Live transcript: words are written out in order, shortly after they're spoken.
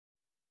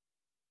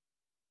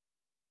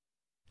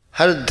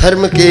हर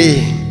धर्म के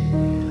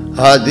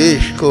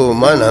आदेश को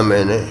माना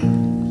मैंने,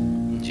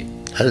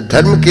 हर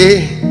धर्म के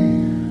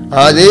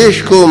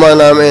आदेश को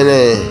माना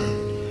मैंने,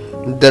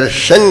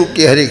 दर्शन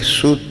के हर एक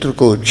सूत्र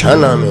को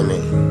छाना मैंने,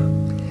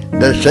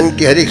 दर्शन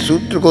के हर एक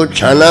सूत्र को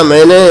छाना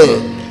मैंने।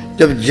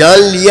 जब जान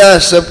लिया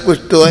सब कुछ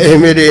तो ऐ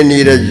मेरे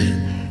नीरज,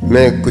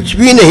 मैं कुछ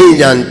भी नहीं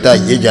जानता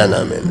ये जाना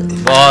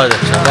मैंने। बहुत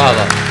अच्छा, वाह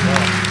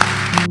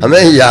वाह।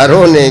 हमें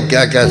यारों ने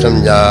क्या क्या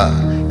समझा,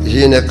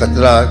 किसी ने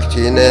कतरा,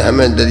 किसी ने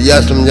हमें दरिया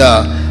समझा,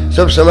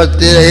 सब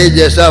समझते रहे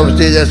जैसा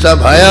उसे जैसा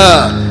भाया,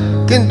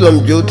 किंतु हम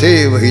जो थे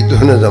वही तो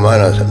न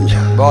जमाना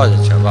समझा। बहुत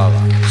अच्छा, वाह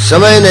वाह।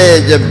 समय ने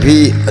जब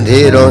भी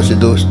अंधेरों से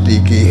दोस्ती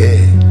की है,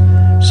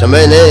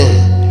 समय ने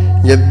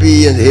जब भी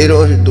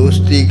अंधेरों से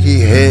दोस्ती की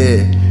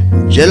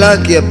है, जला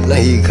के अपना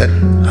ही घर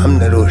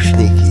हमने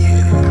रोशनी की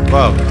है।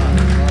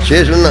 वाह।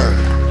 शेर सुनना।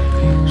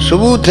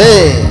 सबूत है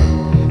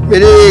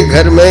मेरे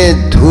घर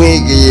में धुएं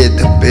के ये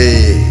धब्बे,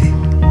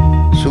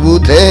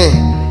 सबूत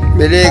है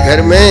मेरे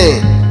घर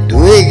में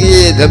धुएं की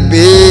ये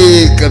धब्बे,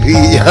 कभी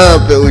यहाँ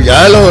पे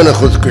उजालों ने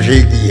खुदकुशी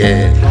की है।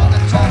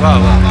 वाह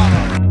वाह।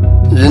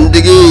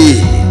 जिंदगी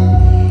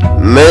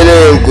मैंने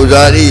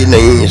गुजारी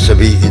नहीं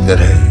सभी की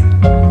तरह,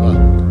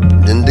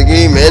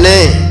 जिंदगी मैंने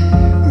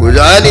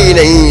गुजारी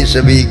नहीं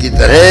सभी की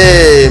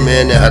तरह,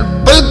 मैंने हर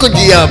पल को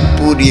जिया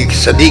पूरी एक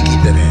सदी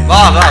की तरह।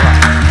 वाह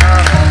वाह।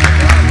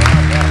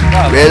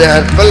 मैंने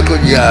हर पल को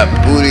जिया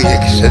पूरी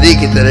एक सदी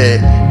की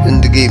तरह,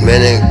 जिंदगी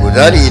मैंने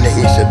गुजारी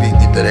नहीं सभी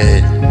की तरह।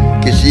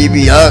 किसी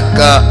भी आँख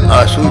का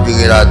आंसू जो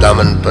गिरा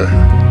दामन पर,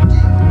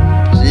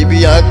 किसी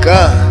भी आँख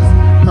का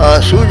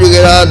आंसू जो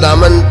गिरा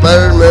दामन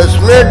पर, मैं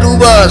उसमें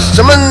डूबा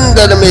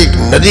समंदर में एक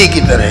नदी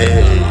की तरह।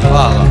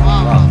 वाह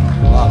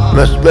वाह।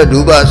 मैं उसमें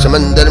डूबा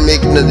समंदर में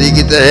एक नदी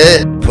की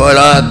तरह।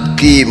 फौलाद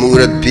की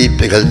मूरत भी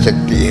पिघल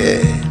सकती है,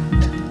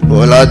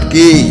 फौलाद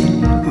की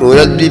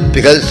मूरत भी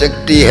पिघल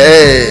सकती है,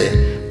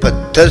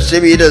 पत्थर से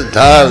भी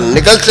रसधार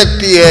निकल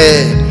सकती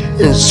है।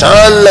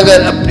 इंसान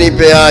अगर अपनी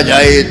पे आ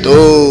जाए तो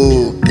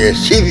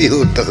कैसी भी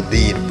हो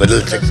तकदीर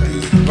बदल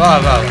सकती है। वाह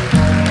वाह।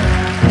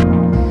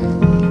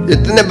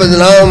 इतने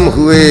बदनाम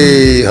हुए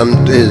हम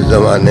तो इस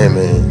जमाने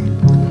में,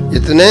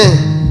 इतने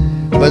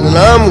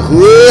बदनाम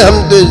हुए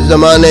हम तो इस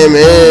जमाने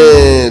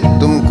में,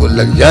 तुमको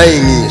लग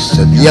जाएंगी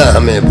सदियां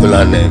हमें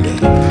भुलाने में।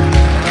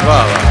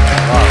 वाह वाह।